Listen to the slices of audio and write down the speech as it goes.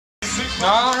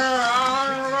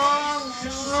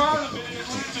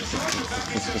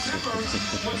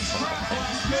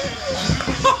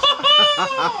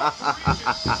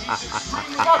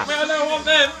Fuck me, I don't want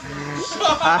them.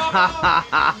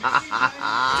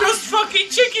 Just fucking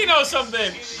chicken or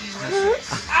something.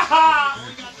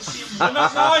 They're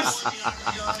not nice.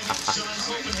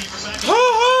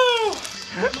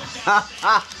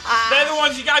 They're the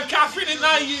ones you gave Catherine, didn't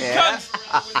they? You cunt.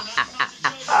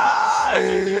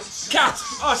 Cat.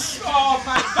 Oh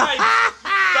mate,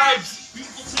 babes.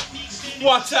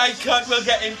 What a cunt we're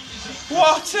getting.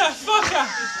 What a fucker.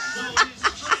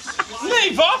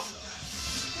 Leave off,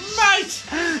 mate.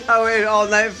 Oh, we're all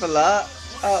known for that.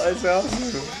 Oh, that's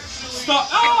awesome. Stop.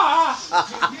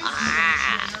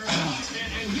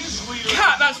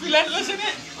 Cat, that's relentless, isn't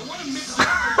it?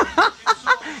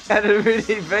 And a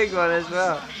really big one as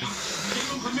well.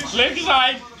 Looks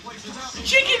like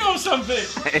chicken or something.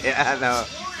 Yeah, I know.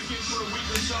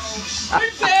 Who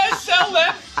dares sell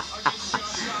them?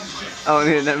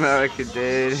 Only in America,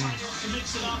 dude.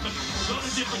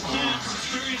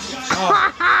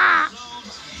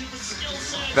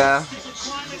 Fair.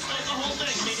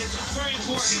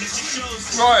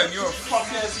 Ryan, you're a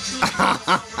fuckhead.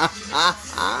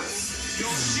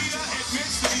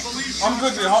 I'm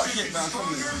good with hot shit now.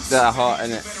 They're hot,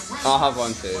 innit? I'll have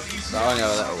one too, but I only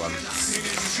have a little one.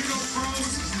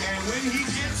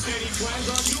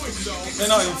 They're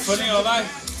not even funny, are they?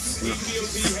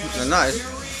 They're nice.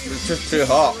 It's just too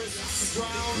hot.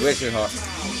 Way too hot.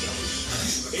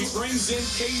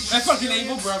 They're fucking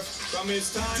evil, bruv.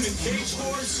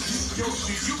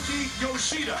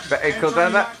 But it could do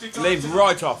that. Leave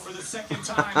right off.